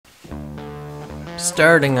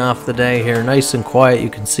Starting off the day here nice and quiet. You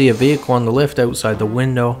can see a vehicle on the lift outside the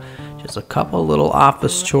window. Just a couple little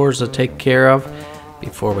office chores to take care of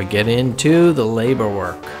before we get into the labor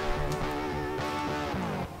work.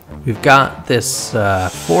 We've got this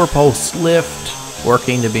 4-post lift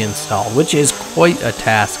working to be installed, which is quite a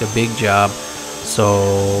task, a big job.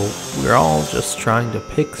 So we're all just trying to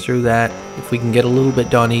pick through that. If we can get a little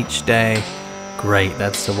bit done each day, great.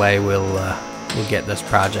 That's the way we'll get this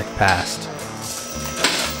project passed.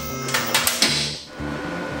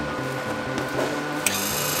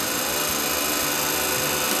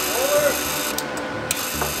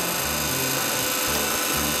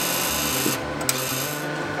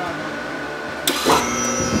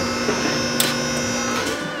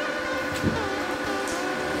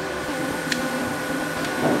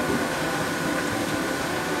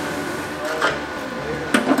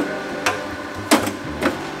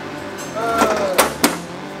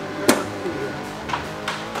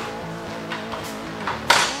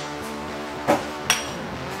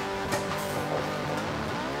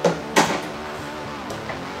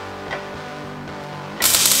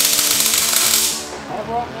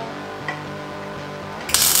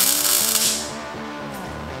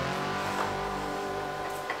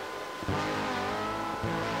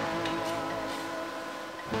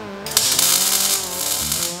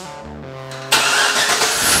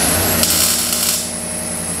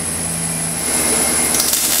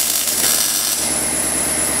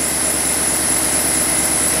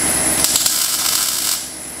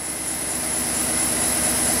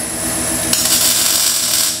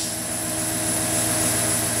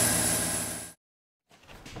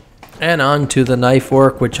 And on to the knife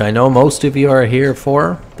work, which I know most of you are here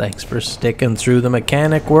for. Thanks for sticking through the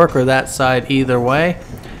mechanic work or that side either way.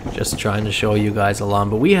 Just trying to show you guys along.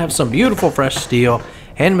 But we have some beautiful fresh steel,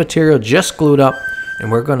 hand material just glued up,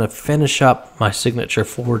 and we're going to finish up my signature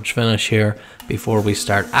forge finish here before we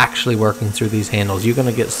start actually working through these handles. You're going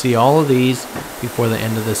to get to see all of these before the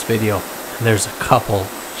end of this video. And there's a couple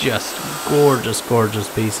just gorgeous,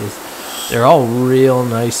 gorgeous pieces. They're all real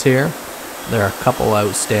nice here. There are a couple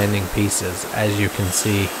outstanding pieces, as you can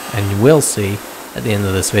see, and you will see at the end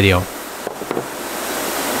of this video.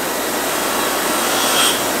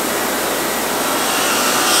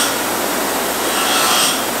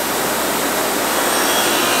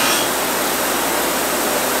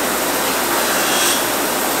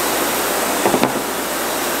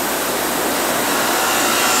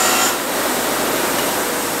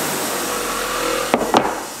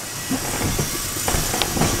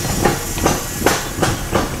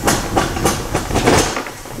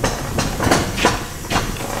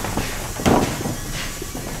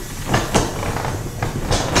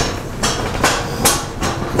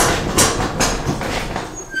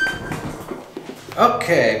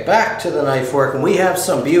 Okay, back to the knife work, and we have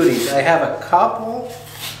some beauties. I have a couple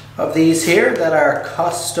of these here that are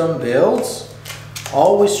custom builds.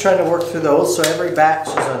 Always try to work through those, so every batch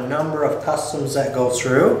is a number of customs that go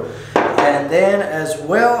through. And then as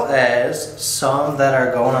well as some that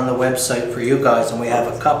are going on the website for you guys, and we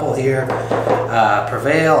have a couple here,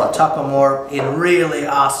 Prevail, a Tuckamore, in really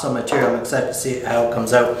awesome material. I'm excited to see how it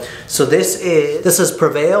comes out. So this is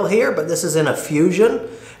Prevail here, but this is in a fusion.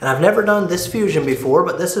 And I've never done this fusion before,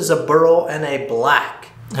 but this is a burl and a black.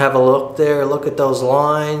 Have a look there, look at those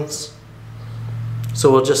lines.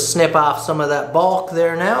 So we'll just snip off some of that bulk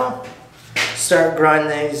there now. Start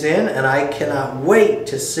grinding these in, and I cannot wait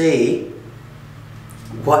to see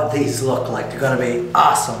what these look like. They're gonna be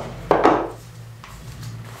awesome.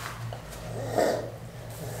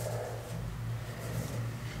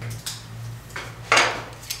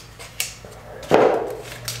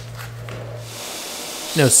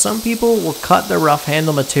 Now, some people will cut their rough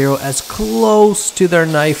handle material as close to their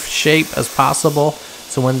knife shape as possible,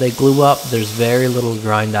 so when they glue up, there's very little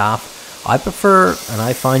grind off. I prefer, and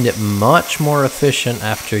I find it much more efficient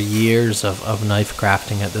after years of knife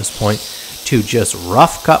crafting at this point, to just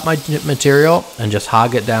rough cut my material and just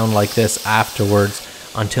hog it down like this afterwards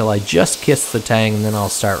until I just kiss the tang, and then I'll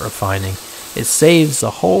start refining. It saves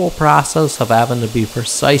the whole process of having to be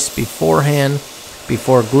precise beforehand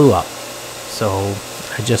before glue up. So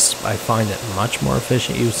I find it much more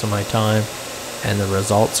efficient use of my time, and the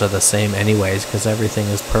results are the same anyways because everything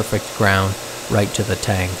is perfect ground right to the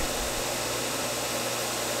tang.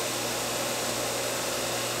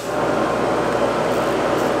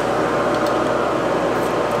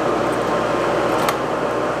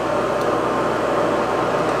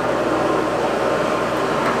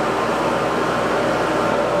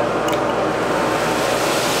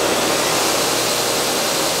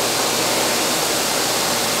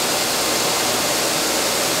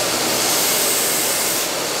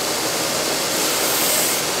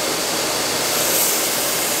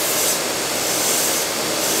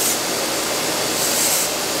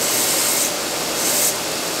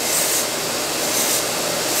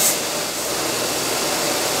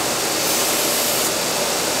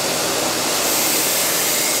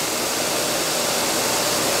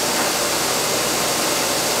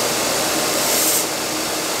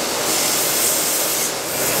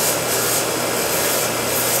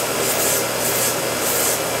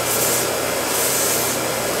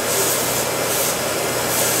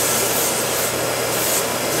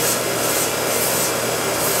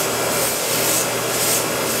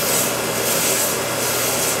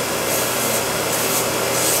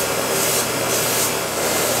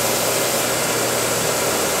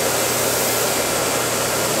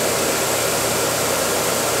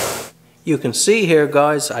 You can see here,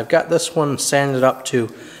 guys, I've got this one sanded up to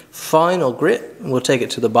final grit. We'll take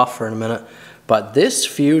it to the buffer in a minute. But this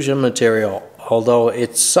fusion material, although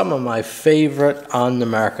it's some of my favorite on the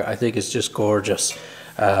market, I think it's just gorgeous.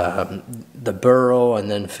 The burrow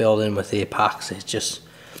and then filled in with the epoxy, it's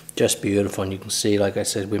just beautiful. And you can see, like I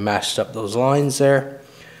said, we mashed up those lines there.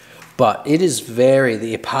 But it is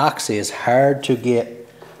the epoxy is hard to get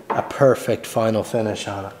a perfect final finish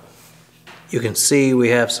on it. You can see we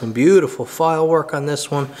have some beautiful file work on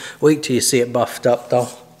this one. Wait till you see it buffed up though.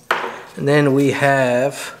 And then we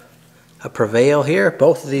have a Prevail here.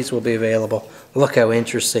 Both of these will be available. Look how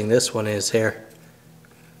interesting this one is here.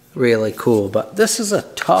 Really cool. But this is a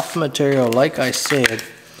tough material, like I said,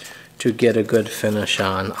 to get a good finish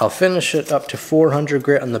on. I'll finish it up to 400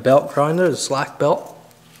 grit on the belt grinder, the slack belt.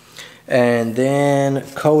 And then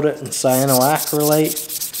coat it in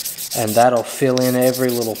cyanoacrylate. And that'll fill in every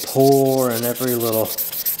little pore and every little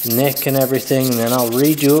nick and everything. And then I'll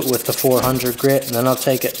redo it with the 400 grit. And then I'll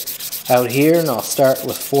take it out here and I'll start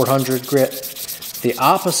with 400 grit the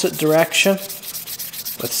opposite direction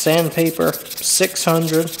with sandpaper,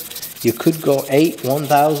 600. You could go 8,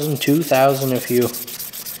 1000, 2000 if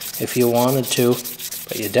you wanted to.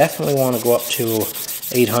 But you definitely want to go up to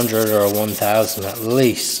 800 or 1000 at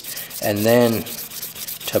least. And then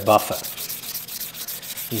to buff it.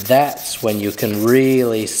 That's when you can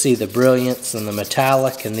really see the brilliance and the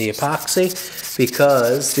metallic and the epoxy,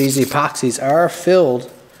 because these epoxies are filled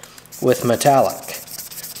with metallic.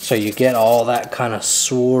 So you get all that kind of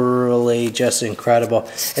swirly, just incredible.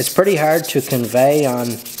 It's pretty hard to convey on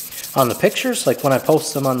the pictures, like when I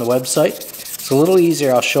post them on the website. It's a little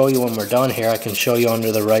easier. I'll show you when we're done here. I can show you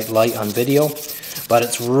under the right light on video, but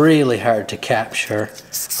it's really hard to capture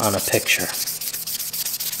on a picture.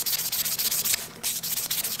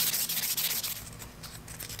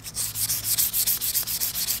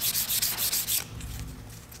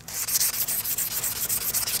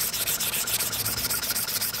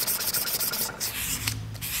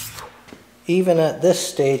 Even at this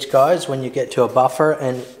stage, guys, when you get to a buffer,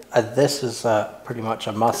 and this is pretty much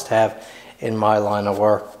a must-have in my line of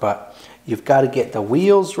work, but you've got to get the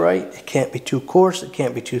wheels right. It can't be too coarse, it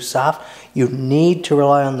can't be too soft. You need to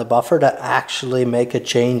rely on the buffer to actually make a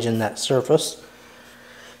change in that surface.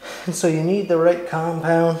 And so you need the right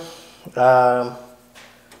compound. I'm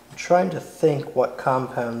trying to think what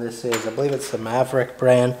compound this is. I believe it's the Maverick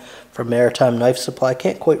brand from Maritime Knife Supply. I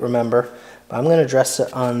can't quite remember. I'm going to dress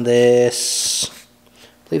it on this,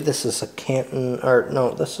 I believe this is a Canton, or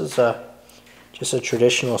no, this is just a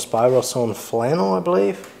traditional spiral sewn flannel, I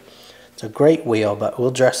believe. It's a great wheel, but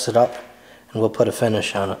we'll dress it up and we'll put a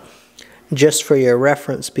finish on it. Just for your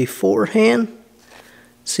reference beforehand,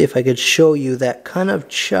 see if I could show you that kind of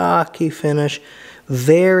chalky finish,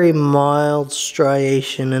 very mild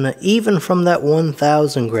striation in it. Even from that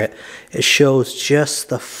 1000 grit, it shows just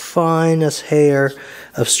the finest hair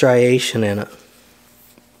of striation in it.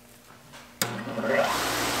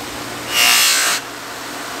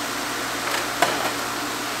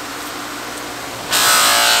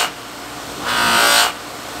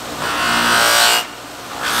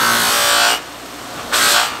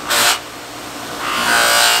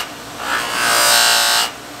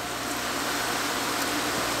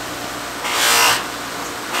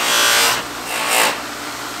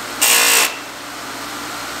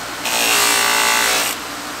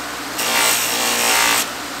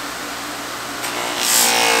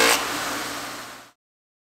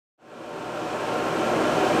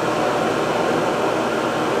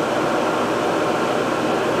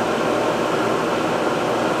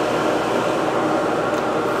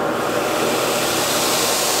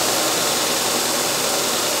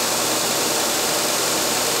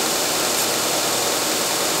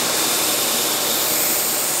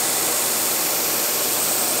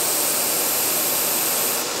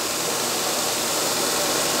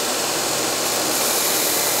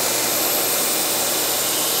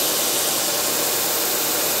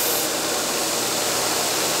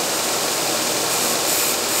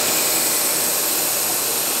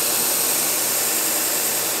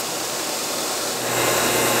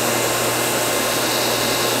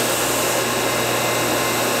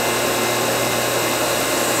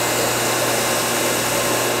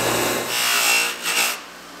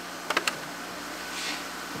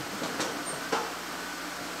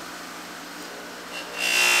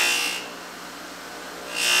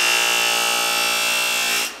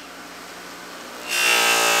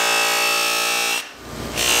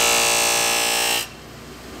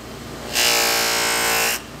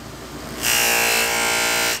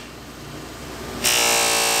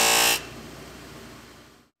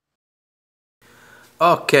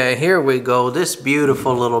 Okay, here we go. This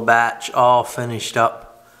beautiful little batch all finished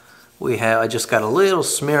up. I just got a little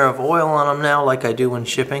smear of oil on them now, like I do when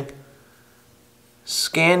shipping.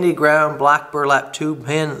 Scandi ground black burlap tube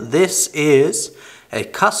pin. This is a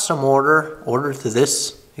custom ordered to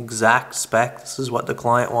this exact spec. This is what the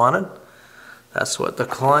client wanted. That's what the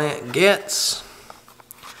client gets.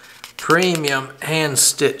 Premium hand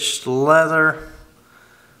stitched leather.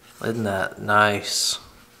 Isn't that nice?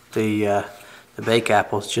 The bake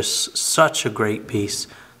apple is just such a great piece.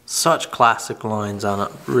 Such classic lines on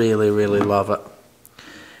it. Really, really love it.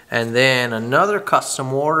 And then another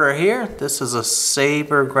custom order here. This is a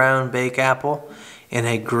saber ground bake apple in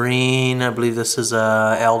a green. I believe this is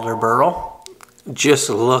a elder burl. Just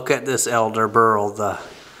look at this elder burl. The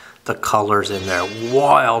colors in there.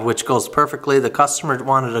 Wild, which goes perfectly. The customer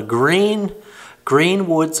wanted a green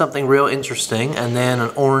wood, something real interesting, and then an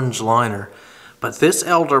orange liner. But this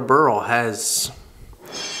elder burl has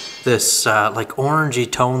this like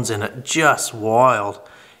orangey tones in it, just wild.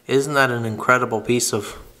 Isn't that an incredible piece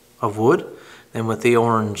of wood? Then with the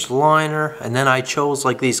orange liner, and then I chose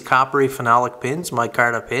like these coppery phenolic pins,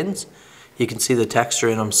 micarta pins. You can see the texture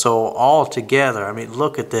in them. So all together, I mean,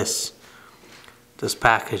 look at this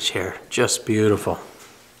package here, just beautiful.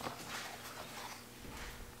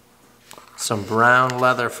 Some brown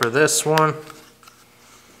leather for this one.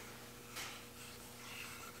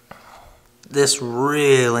 This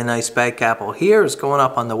really nice bake apple here is going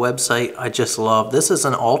up on the website. I just love. This is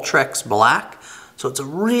an Ultrex black. So it's a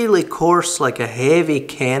really coarse, like a heavy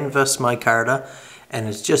canvas micarta. And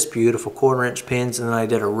it's just beautiful. 1/4 inch pins. And then I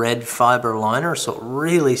did a red fiber liner. So it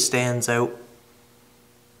really stands out.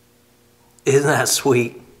 Isn't that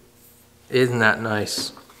sweet? Isn't that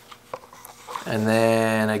nice? And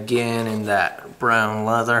then again in that brown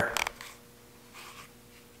leather.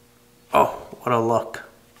 Oh, what a look.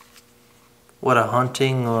 What a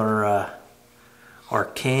hunting or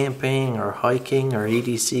camping or hiking or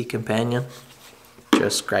EDC companion.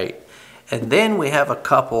 Just great. And then we have a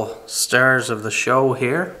couple stars of the show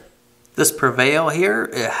here. This Prevail here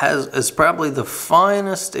is probably the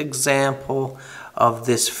finest example of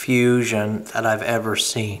this fusion that I've ever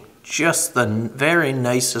seen. Just the very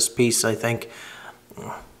nicest piece, I think.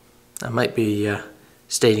 I might be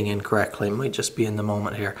stating incorrectly. It might just be in the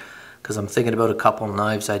moment here. Because I'm thinking about a couple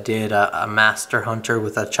knives I did, a Master Hunter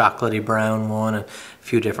with a chocolatey brown one, and a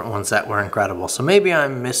few different ones that were incredible. So maybe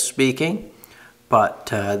I'm misspeaking, but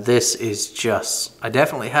this is just, I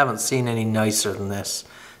definitely haven't seen any nicer than this.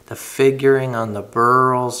 The figuring on the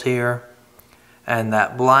burls here, and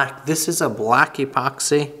that black, this is a black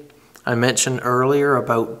epoxy. I mentioned earlier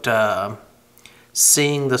about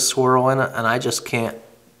seeing the swirl in it, and I just can't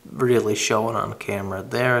really show it on camera.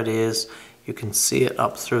 There it is. You can see it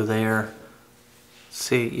up through there.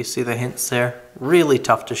 You see the hints there? Really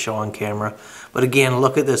tough to show on camera. But again,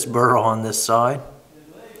 look at this burl on this side.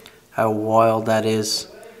 How wild that is.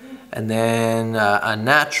 And then a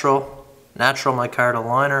natural micarta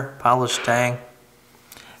liner, polished tang.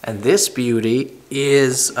 And this beauty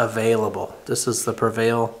is available. This is the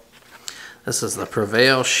Prevail. This is the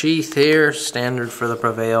Prevail sheath here, standard for the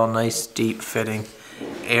Prevail. Nice deep fitting,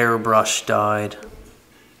 airbrush dyed.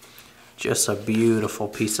 Just a beautiful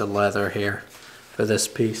piece of leather here for this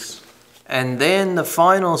piece. And then the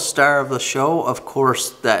final star of the show, of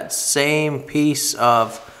course, that same piece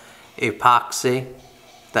of epoxy,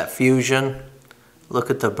 that fusion.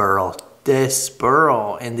 Look at the burl. This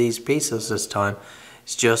burl in these pieces this time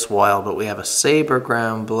is just wild. But we have a saber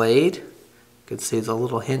ground blade. You can see the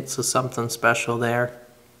little hints of something special there.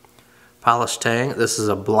 Polished tang. This is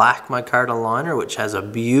a black micarta liner, which has a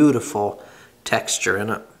beautiful texture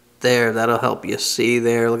in it. There, that'll help you see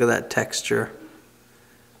there. Look at that texture.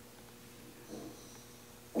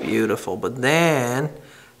 Beautiful. But then,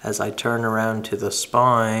 as I turn around to the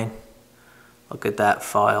spine, look at that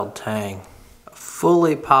filed tang. A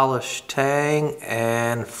fully polished tang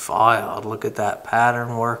and filed. Look at that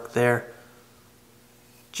pattern work there.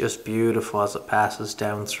 Just beautiful as it passes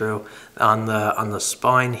down through. On the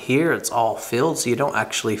spine here, it's all filled, so you don't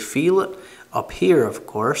actually feel it. Up here, of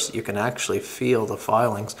course, you can actually feel the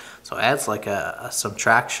filings. So it adds like some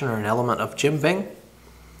traction or an element of jimping.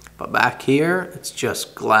 But back here, it's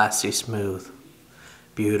just glassy smooth.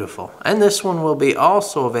 Beautiful. And this one will be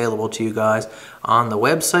also available to you guys on the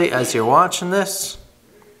website as you're watching this.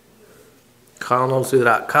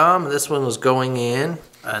 Noseworthy.com. This one was going in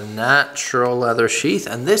a natural leather sheath.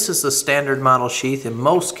 And this is the standard model sheath in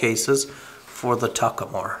most cases for the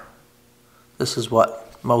Tuckamore. This is what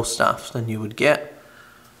most often you would get.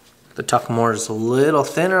 The Tuckamore is a little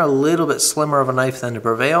thinner, a little bit slimmer of a knife than the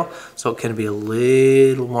Prevail, so it can be a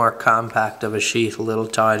little more compact of a sheath, a little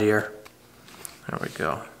tidier. There we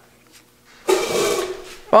go.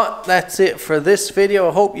 But that's it for this video.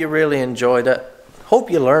 I hope you really enjoyed it. Hope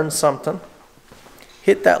you learned something.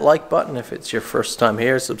 Hit that like button if it's your first time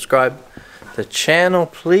here. Subscribe to the channel,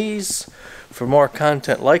 please, for more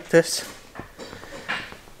content like this.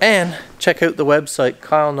 And check out the website,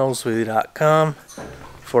 KyleNoseworthy.com,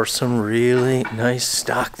 for some really nice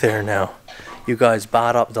stock there now. You guys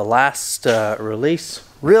bought up the last release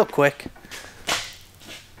real quick.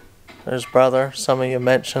 There's brother. Some of you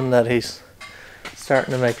mentioned that he's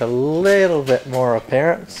starting to make a little bit more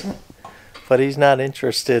appearance, but he's not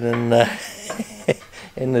interested in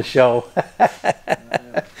in the show.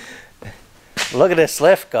 Look at this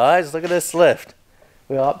lift, guys. Look at this lift.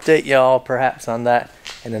 We'll update you all perhaps on that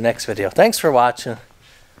in the next video. Thanks for watching.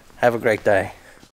 Have a great day.